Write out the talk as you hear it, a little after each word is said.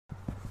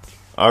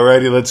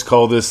Alrighty, let's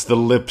call this the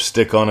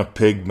lipstick on a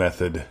pig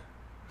method.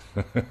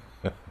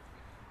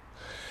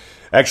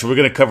 Actually, we're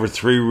going to cover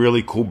 3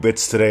 really cool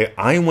bits today.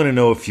 I want to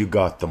know if you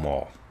got them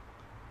all.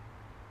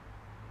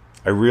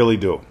 I really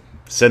do.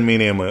 Send me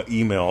an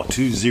email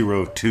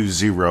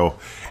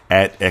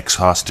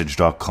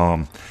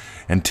 2020@xhostage.com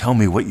and tell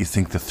me what you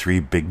think the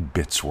 3 big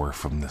bits were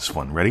from this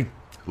one. Ready?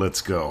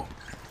 Let's go.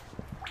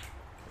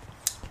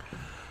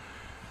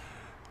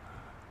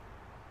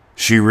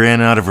 She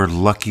ran out of her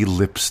lucky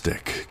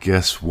lipstick.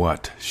 Guess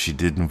what? She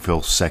didn't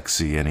feel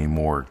sexy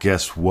anymore.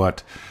 Guess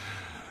what?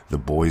 The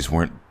boys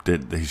weren't.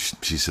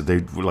 She said they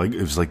were like,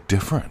 it was like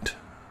different.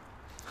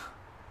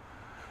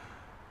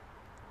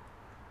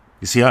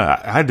 You see,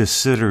 I had to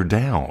sit her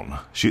down.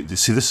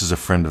 This is a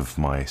friend of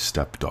my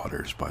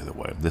stepdaughter's, by the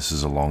way. This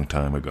is a long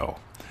time ago.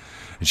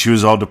 And she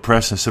was all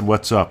depressed. I said,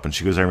 "What's up?" And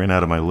she goes, "I ran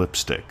out of my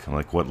lipstick." I'm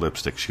like, "What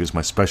lipstick?" She goes,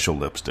 "My special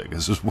lipstick." I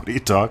says, "What are you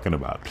talking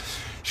about?"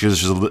 She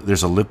goes,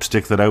 "There's a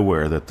lipstick that I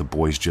wear that the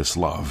boys just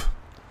love."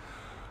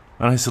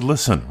 And I said,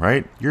 "Listen,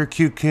 right? You're a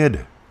cute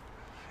kid.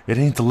 It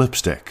ain't the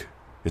lipstick.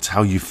 It's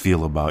how you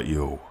feel about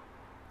you."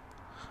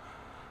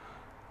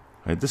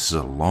 Right, this is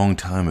a long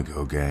time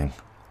ago, gang.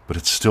 But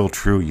it's still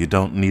true. You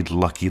don't need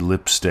lucky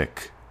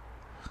lipstick.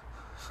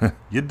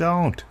 You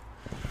don't.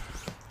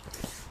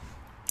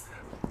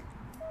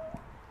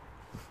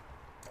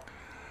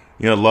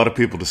 You know, a lot of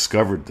people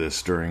discovered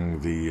this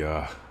during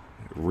the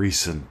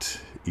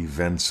recent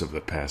events of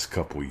the past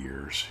couple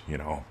years, you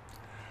know.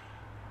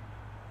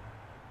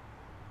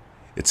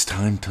 It's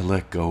time to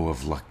let go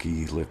of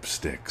lucky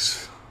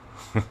lipsticks.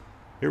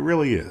 It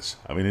really is.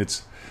 I mean,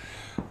 it's...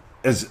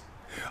 as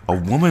a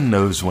woman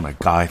knows when a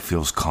guy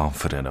feels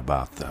confident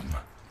about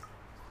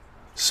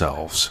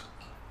themselves.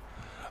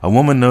 A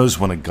woman knows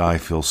when a guy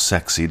feels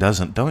sexy,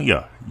 don't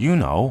you? You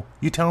know.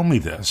 You tell me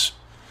this.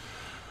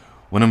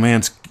 When a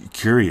man's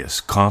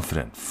curious,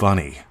 confident,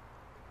 funny,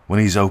 when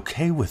he's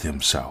okay with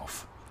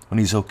himself, when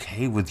he's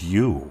okay with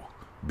you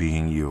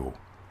being you.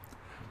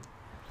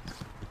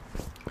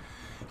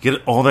 Get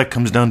it? All that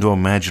comes down to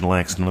imaginal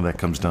acts, none of that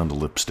comes down to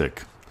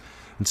lipstick.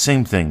 And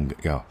same thing,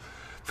 you know,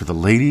 for the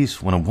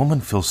ladies, when a woman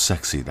feels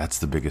sexy, that's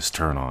the biggest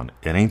turn on.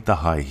 It ain't the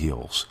high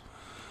heels.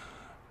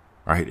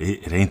 All right,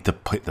 it ain't the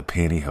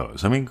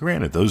pantyhose. I mean,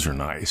 granted, those are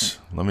nice.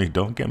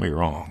 Don't get me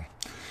wrong.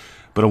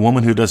 But a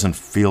woman who doesn't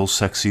feel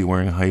sexy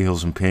wearing high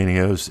heels and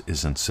pantyhose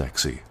isn't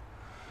sexy.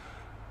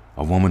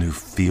 A woman who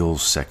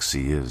feels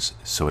sexy is.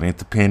 So it ain't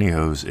the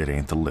pantyhose, it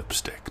ain't the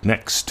lipstick.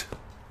 Next.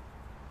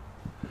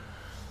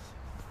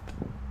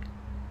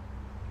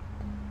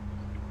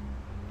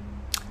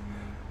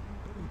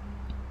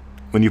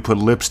 When you put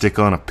lipstick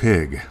on a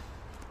pig,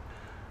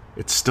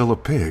 it's still a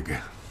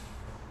pig.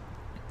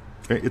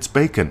 It's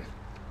bacon.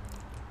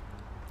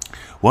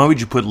 Why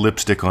would you put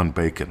lipstick on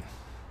bacon?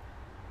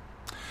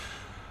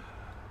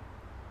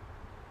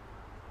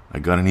 I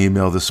got an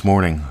email this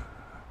morning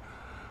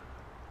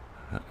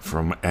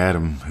from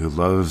Adam, who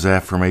loves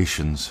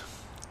affirmations.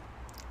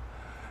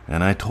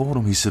 And I told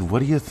him, he said, "What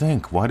do you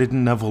think? Why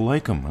didn't Neville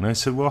like him?" And I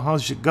said, "Well,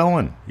 how's it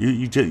going?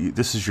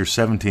 This is your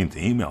 17th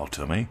email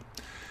to me.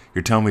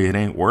 You're telling me it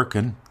ain't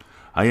working.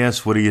 I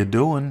asked, what are you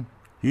doing?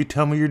 You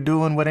tell me you're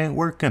doing what ain't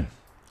working."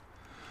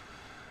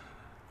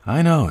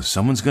 I know,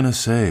 someone's going to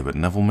say, but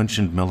Neville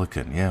mentioned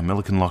Milliken. Yeah,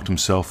 Milliken locked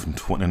himself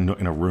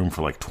in a room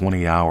for like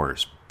 20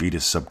 hours, beat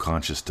his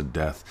subconscious to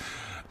death.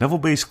 Neville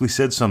basically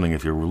said something,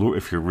 if you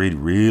read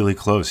really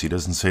close, he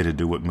doesn't say to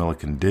do what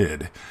Milliken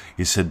did.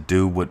 He said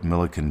do what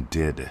Milliken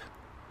did,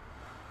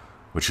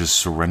 which is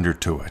surrender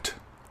to it,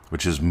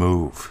 which is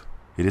move.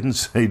 He didn't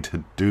say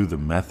to do the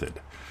method.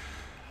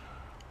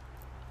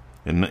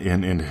 And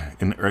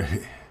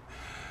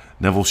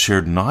Neville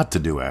shared not to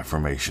do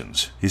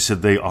affirmations. He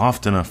said they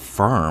often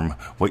affirm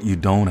what you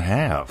don't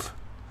have.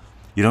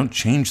 You don't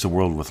change the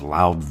world with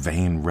loud,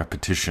 vain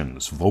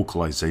repetitions,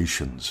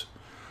 vocalizations.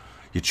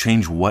 You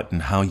change what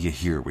and how you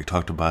hear. We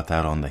talked about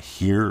that on the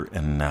Here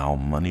and Now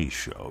Money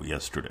show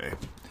yesterday.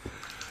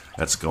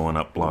 That's going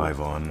up live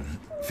on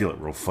Feel It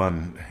Real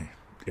Fun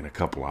in a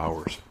couple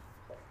hours.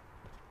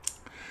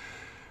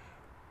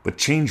 But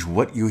change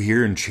what you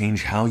hear and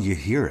change how you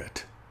hear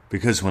it.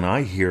 Because when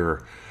I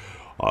hear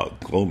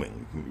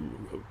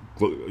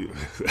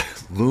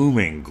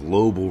looming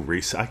global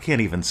recession, I can't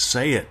even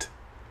say it.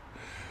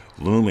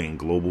 Looming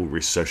global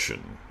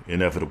recession,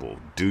 inevitable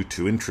due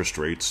to interest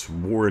rates,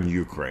 war in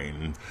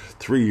Ukraine,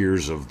 3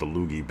 years of the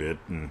loogie bit,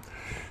 and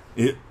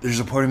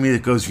there's a part of me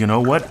that goes, you know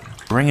what?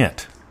 Bring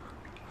it.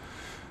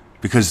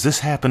 Because this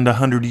happened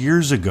 100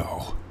 years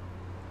ago.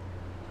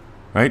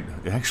 Right?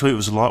 Actually, it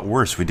was a lot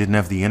worse. We didn't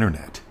have the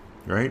internet.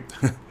 Right?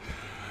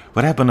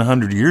 What happened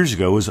 100 years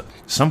ago is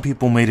some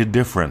people made a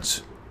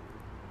difference.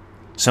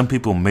 Some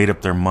people made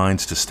up their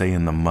minds to stay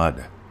in the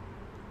mud.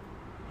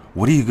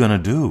 What are you going to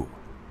do?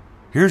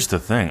 Here's the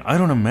thing. I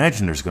don't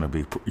imagine there's going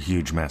to be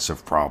huge,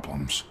 massive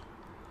problems.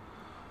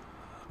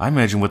 I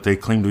imagine what they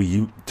claim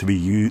to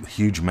be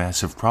huge,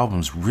 massive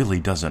problems really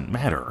doesn't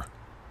matter.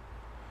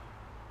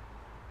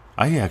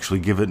 I actually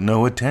give it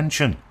no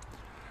attention.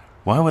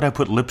 Why would I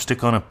put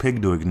lipstick on a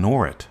pig to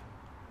ignore it?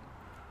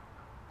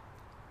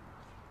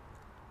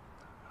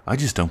 I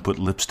just don't put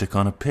lipstick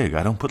on a pig.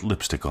 I don't put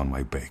lipstick on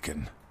my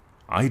bacon.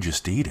 I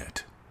just eat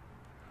it.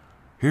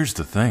 Here's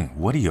the thing.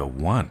 What do you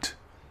want?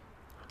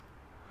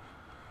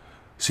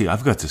 See,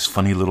 I've got this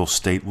funny little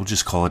state. We'll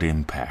just call it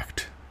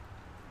impact.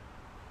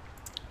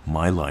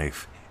 My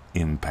life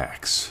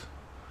impacts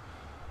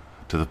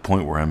to the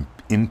point where I'm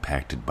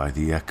impacted by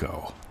the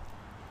echo.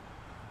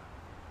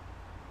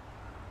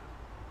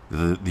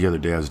 The other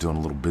day I was doing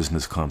a little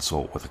business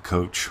consult with a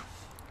coach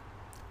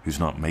who's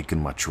not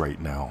making much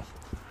right now.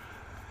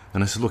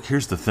 And I said, look,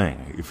 here's the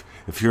thing.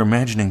 If you're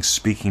imagining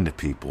speaking to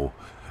people,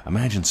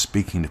 imagine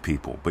speaking to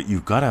people, but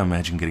you've got to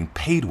imagine getting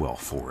paid well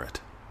for it.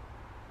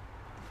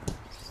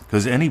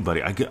 Because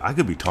anybody, I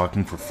could be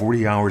talking for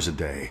 40 hours a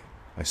day.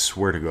 I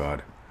swear to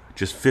God.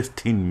 Just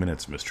 15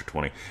 minutes, Mr.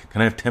 20.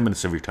 Can I have 10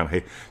 minutes every time?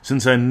 Hey,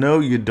 since I know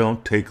you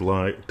don't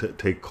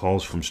take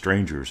calls from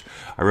strangers,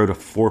 I wrote a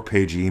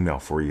 4-page email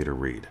for you to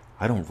read.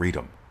 I don't read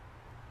them.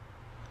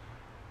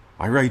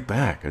 I write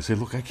back. I say,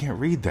 look, I can't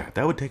read that.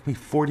 That would take me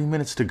 40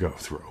 minutes to go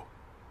through.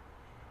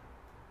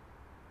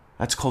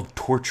 That's called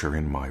torture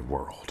in my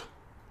world.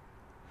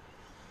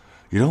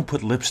 You don't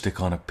put lipstick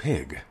on a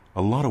pig.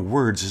 A lot of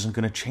words isn't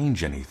going to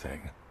change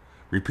anything.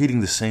 Repeating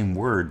the same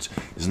words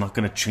is not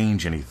going to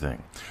change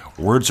anything.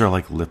 Words are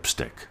like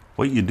lipstick.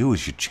 What you do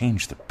is you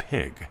change the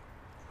pig.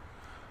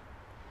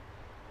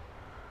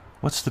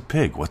 What's the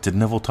pig? What did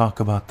Neville talk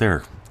about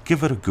there?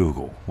 Give it a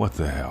Google. What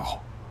the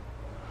hell?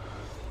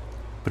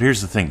 But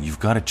here's the thing. You've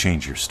got to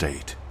change your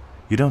state.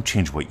 You don't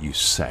change what you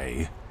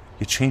say.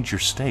 You change your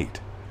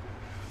state.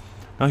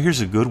 Now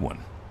here's a good one.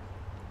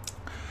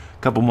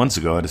 A couple months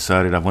ago I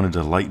decided I wanted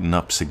to lighten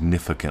up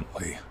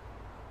significantly.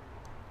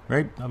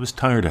 Right? I was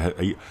tired of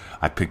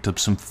I picked up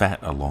some fat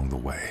along the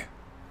way.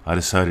 I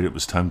decided it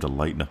was time to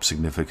lighten up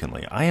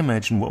significantly. I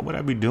imagined, what would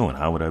I be doing?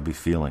 How would I be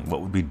feeling?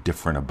 What would be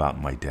different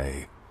about my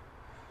day?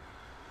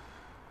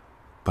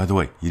 By the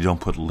way, you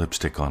don't put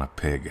lipstick on a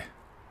pig.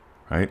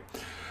 Right?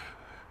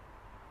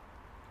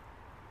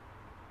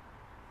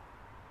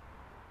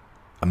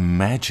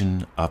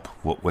 Imagine up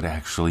what would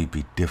actually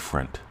be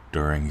different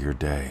during your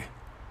day.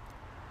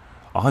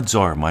 Odds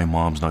are my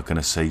mom's not going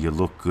to say, you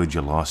look good,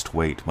 you lost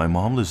weight. My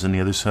mom lives on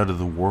the other side of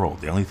the world.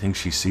 The only thing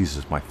she sees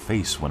is my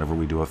face whenever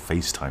we do a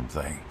FaceTime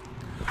thing.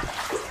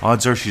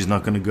 Odds are she's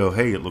not going to go,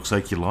 hey, it looks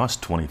like you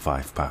lost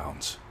 25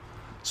 pounds.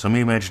 So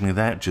me imagining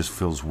that just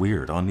feels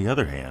weird. On the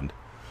other hand,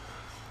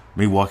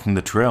 me walking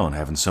the trail and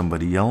having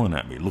somebody yelling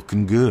at me,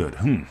 looking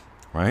good,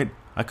 right?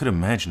 I could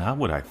imagine how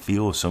would I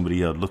feel if somebody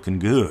yelled, looking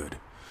good.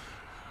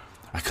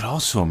 I could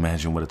also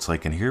imagine what it's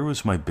like, and here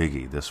was my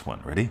biggie, this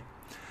one, ready?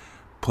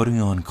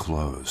 Putting on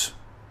clothes,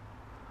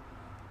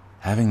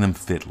 having them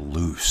fit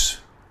loose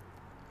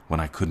when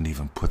I couldn't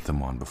even put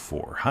them on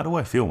before. How do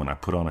I feel when I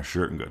put on a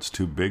shirt and go, it's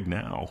too big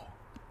now?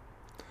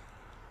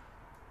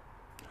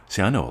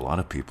 See, I know a lot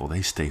of people,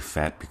 they stay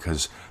fat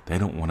because they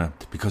don't want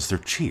to, because they're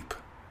cheap.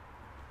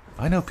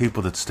 I know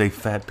people that stay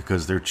fat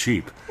because they're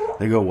cheap.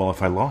 They go, well,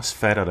 if I lost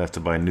fat, I'd have to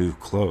buy new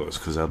clothes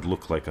because I'd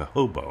look like a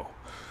hobo.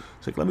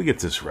 It's like, let me get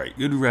this right.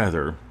 You'd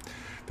rather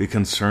be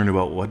concerned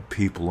about what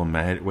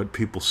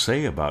people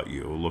say about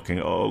you, looking,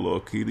 oh,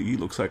 look, he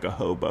looks like a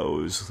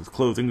hobo, his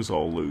clothing's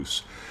all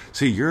loose.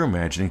 See, you're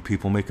imagining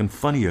people making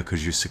fun of you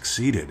because you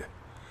succeeded.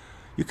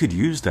 You could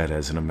use that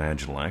as an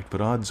imaginal act,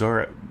 but odds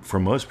are, for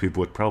most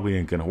people, it probably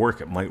ain't going to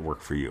work. It might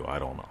work for you, I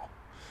don't know.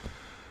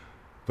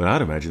 But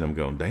I'd imagine them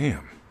going,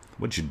 damn,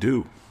 what'd you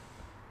do?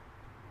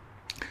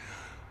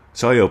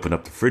 So I opened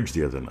up the fridge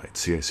the other night.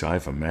 See, so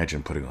I've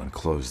imagined putting on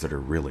clothes that are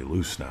really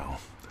loose now.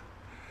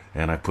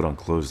 And I put on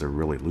clothes that are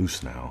really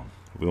loose now.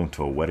 We went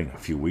to a wedding a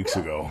few weeks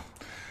ago,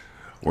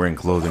 wearing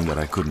clothing that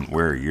I couldn't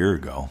wear a year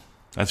ago.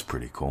 That's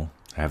pretty cool,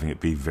 having it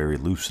be very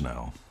loose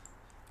now.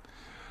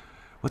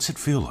 What's it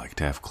feel like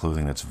to have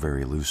clothing that's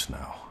very loose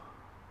now?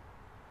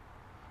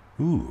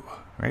 Ooh,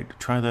 right,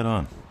 try that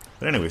on.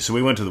 But anyway, so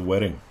we went to the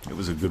wedding. It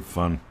was a good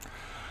fun.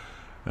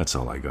 That's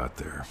all I got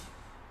there.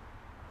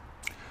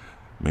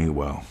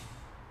 Meanwhile,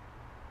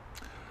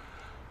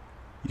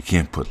 you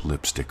can't put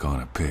lipstick on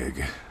a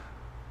pig.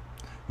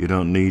 You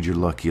don't need your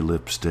lucky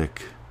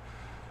lipstick,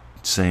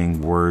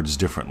 saying words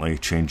differently,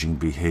 changing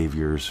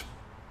behaviors.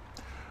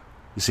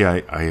 You see,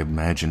 I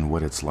imagine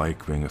what it's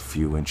like being a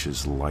few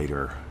inches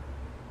lighter.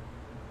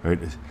 Right?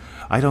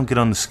 I don't get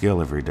on the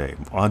scale every day.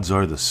 Odds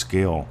are the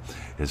scale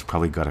has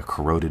probably got a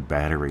corroded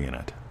battery in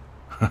it.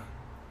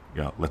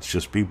 Yeah, let's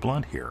just be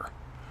blunt here.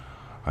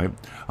 Right?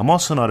 I'm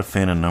also not a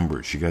fan of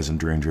numbers. You guys in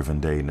Dream Driven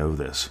Day know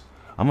this.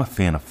 I'm a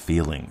fan of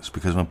feelings,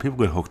 because when people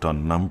get hooked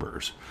on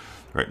numbers,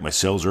 right, my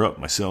cells are up,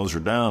 my cells are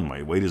down,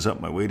 my weight is up,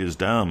 my weight is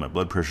down, my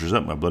blood pressure's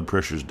up, my blood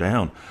pressure's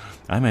down.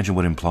 I imagine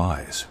what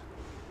implies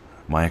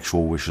my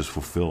actual wish is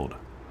fulfilled.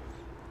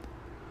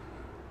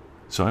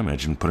 So I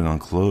imagine putting on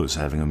clothes,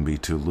 having them be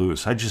too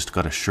loose. I just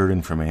got a shirt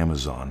in from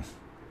Amazon.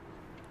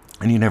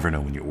 And you never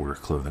know when you order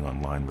clothing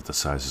online what the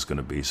size is going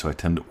to be, so I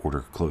tend to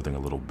order clothing a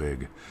little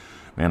big.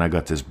 Man, I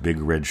got this big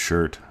red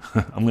shirt.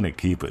 I'm going to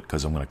keep it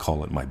because I'm going to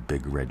call it my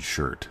big red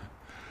shirt.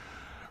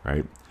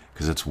 Right?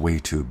 Because it's way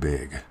too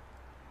big.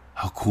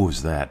 How cool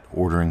is that?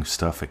 Ordering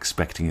stuff,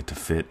 expecting it to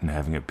fit, and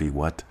having it be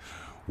what?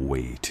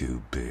 Way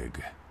too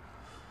big.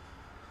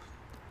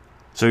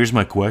 So here's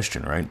my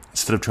question, right?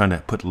 Instead of trying to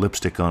put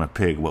lipstick on a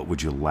pig, what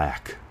would you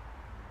lack?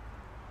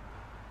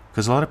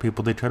 Because a lot of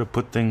people, they try to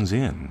put things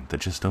in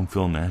that just don't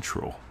feel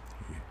natural.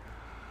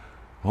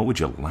 What would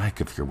you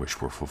lack if your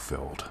wish were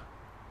fulfilled?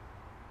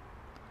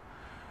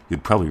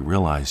 You'd probably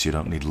realize you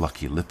don't need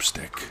lucky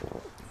lipstick.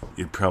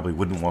 You probably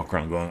wouldn't walk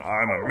around going,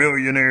 I'm a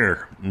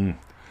millionaire.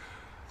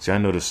 See, I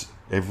notice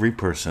every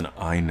person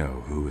I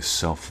know who is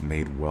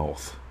self-made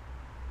wealth.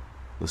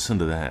 Listen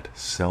to that.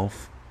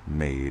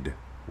 Self-made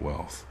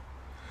wealth.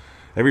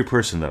 Every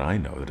person that I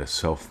know that has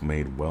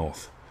self-made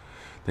wealth,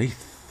 they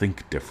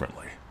think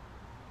differently.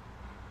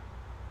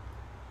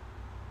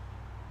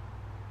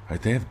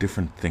 Right? They have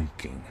different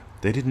thinking.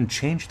 They didn't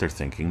change their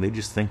thinking. They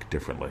just think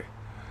differently.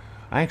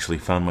 I actually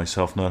found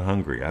myself not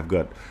hungry.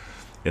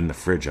 In the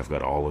fridge, I've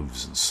got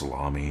olives and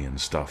salami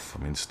and stuff.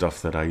 I mean,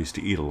 stuff that I used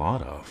to eat a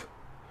lot of.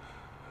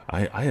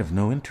 I have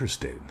no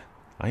interest in.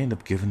 I end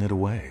up giving it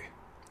away.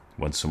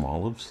 Want some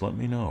olives? Let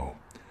me know.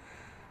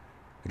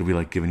 It'll be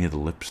like giving you the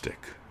lipstick.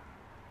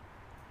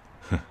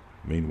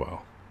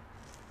 Meanwhile,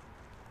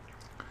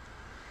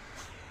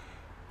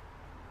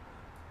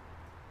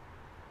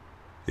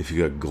 if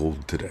you got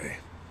gold today,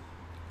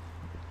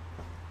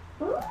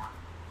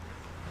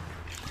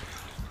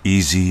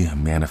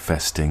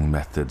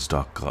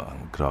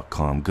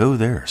 easymanifestingmethods.com. Go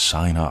there,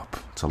 sign up.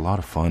 It's a lot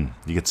of fun.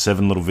 You get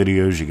 7 little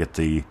videos. You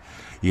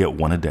get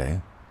one a day,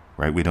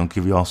 right? We don't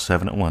give you all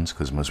 7 at once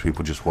because most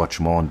people just watch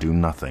them all and do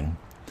nothing.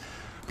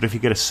 But if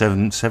you get a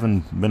 7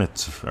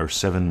 minutes or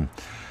 7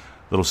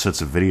 little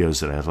sets of videos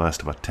that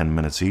last about 10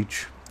 minutes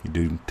each, you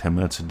do 10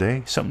 minutes a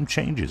day, something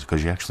changes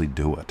because you actually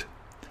do it.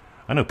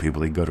 I know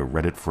people, they go to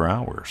Reddit for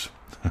hours.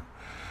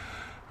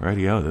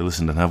 Radio, they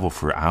listen to Neville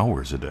for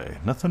hours a day.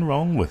 Nothing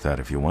wrong with that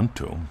if you want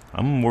to.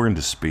 I'm more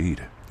into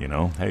speed, you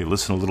know. Hey,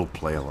 listen a little,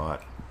 play a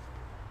lot.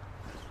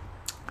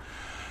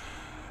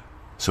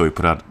 So we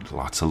put out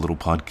lots of little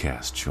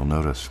podcasts, you'll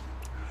notice.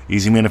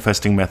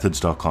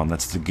 easymanifestingmethods.com.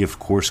 That's the gift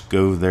course.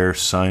 Go there,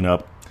 sign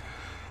up,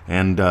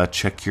 and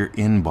check your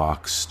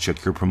inbox,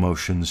 check your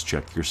promotions,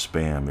 check your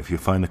spam. If you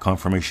find the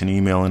confirmation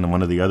email in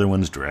one of the other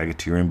ones, drag it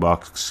to your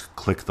inbox,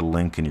 click the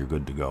link, and you're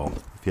good to go.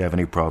 If you have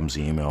any problems,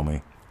 email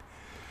me.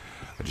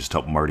 I just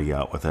help Marty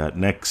out with that.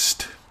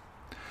 Next,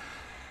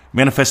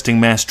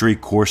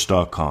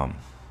 manifestingmasterycourse.com.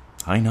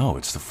 I know,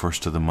 it's the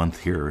 1st of the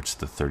month here. It's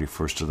the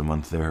 31st of the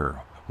month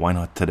there. Why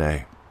not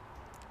today?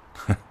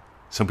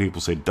 Some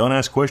people say, don't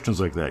ask questions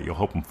like that. You'll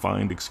help them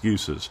find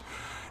excuses.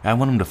 I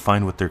want them to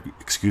find what their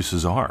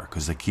excuses are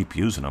because they keep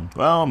using them.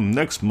 Well,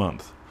 next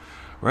month.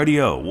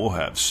 Radio, we'll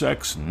have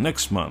sex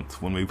next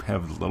month when we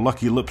have the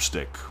lucky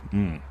lipstick.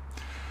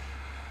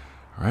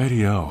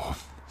 Radio.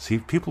 See,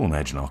 people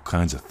imagine all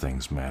kinds of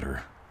things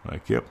matter.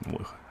 Like, yep,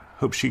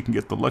 hope she can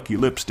get the lucky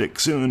lipstick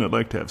soon. I'd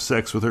like to have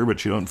sex with her, but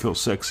she don't feel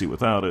sexy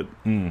without it.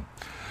 And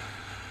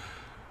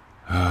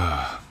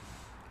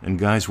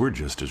guys, we're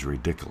just as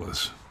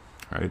ridiculous.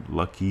 Right?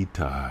 Lucky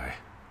tie.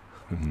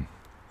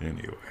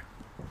 Anyway.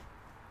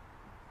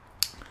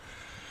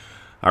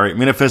 All right,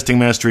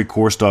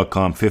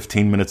 manifestingmasterycourse.com.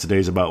 15 minutes a day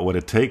is about what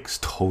it takes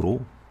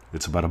total.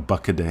 It's about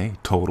 $1 a day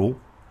total.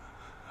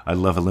 I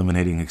love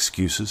eliminating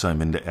excuses.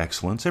 I'm into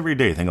excellence. Every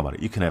day, think about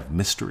it. You can have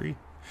mystery.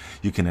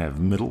 You can have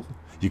middle.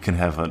 You can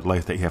have a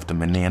life that you have to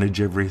manage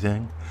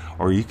everything.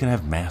 Or you can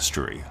have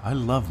mastery. I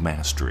love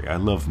mastery. I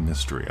love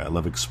mystery. I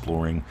love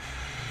exploring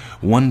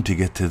one to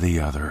get to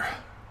the other.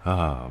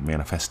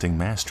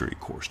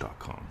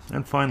 Manifestingmasterycourse.com.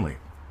 And finally,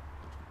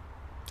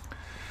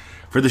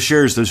 for the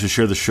shares, those who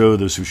share the show,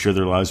 those who share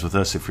their lives with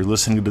us, if you're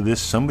listening to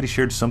this, somebody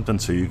shared something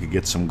so you could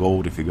get some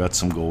gold. If you got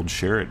some gold,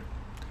 share it.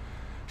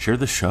 Share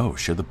the show,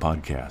 share the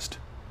podcast,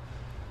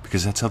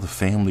 because that's how the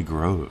family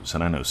grows.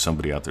 And I know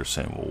somebody out there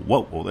saying, well,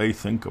 what will they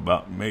think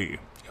about me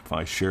if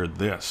I share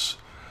this?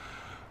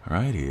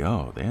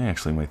 Alrighty, they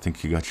actually might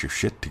think you got your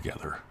shit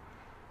together.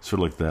 Sort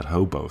of like that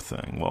hobo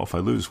thing. Well, if I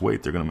lose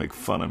weight, they're going to make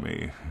fun of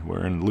me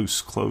wearing loose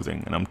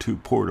clothing, and I'm too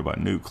poor to buy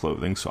new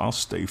clothing, so I'll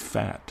stay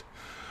fat.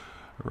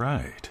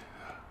 Right.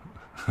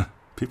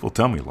 People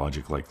tell me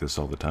logic like this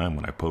all the time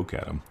when I poke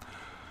at them.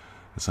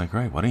 It's like,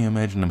 right, why do you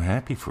imagine I'm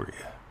happy for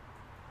you?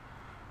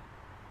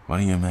 Why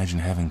don't you imagine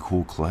having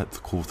cool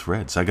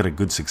threads? I got a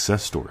good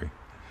success story,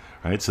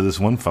 right? So this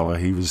one fella,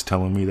 he was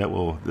telling me that,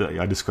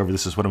 I discovered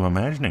this is what I'm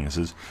imagining. He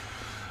says,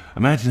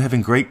 imagine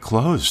having great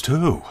clothes,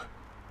 too.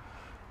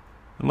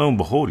 And lo and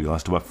behold, he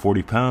lost about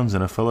 40 pounds,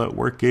 and a fella at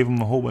work gave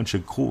him a whole bunch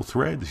of cool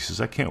threads. He says,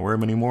 I can't wear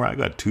them anymore. I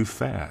got too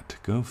fat.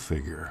 Go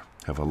figure.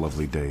 Have a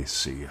lovely day.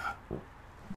 See ya.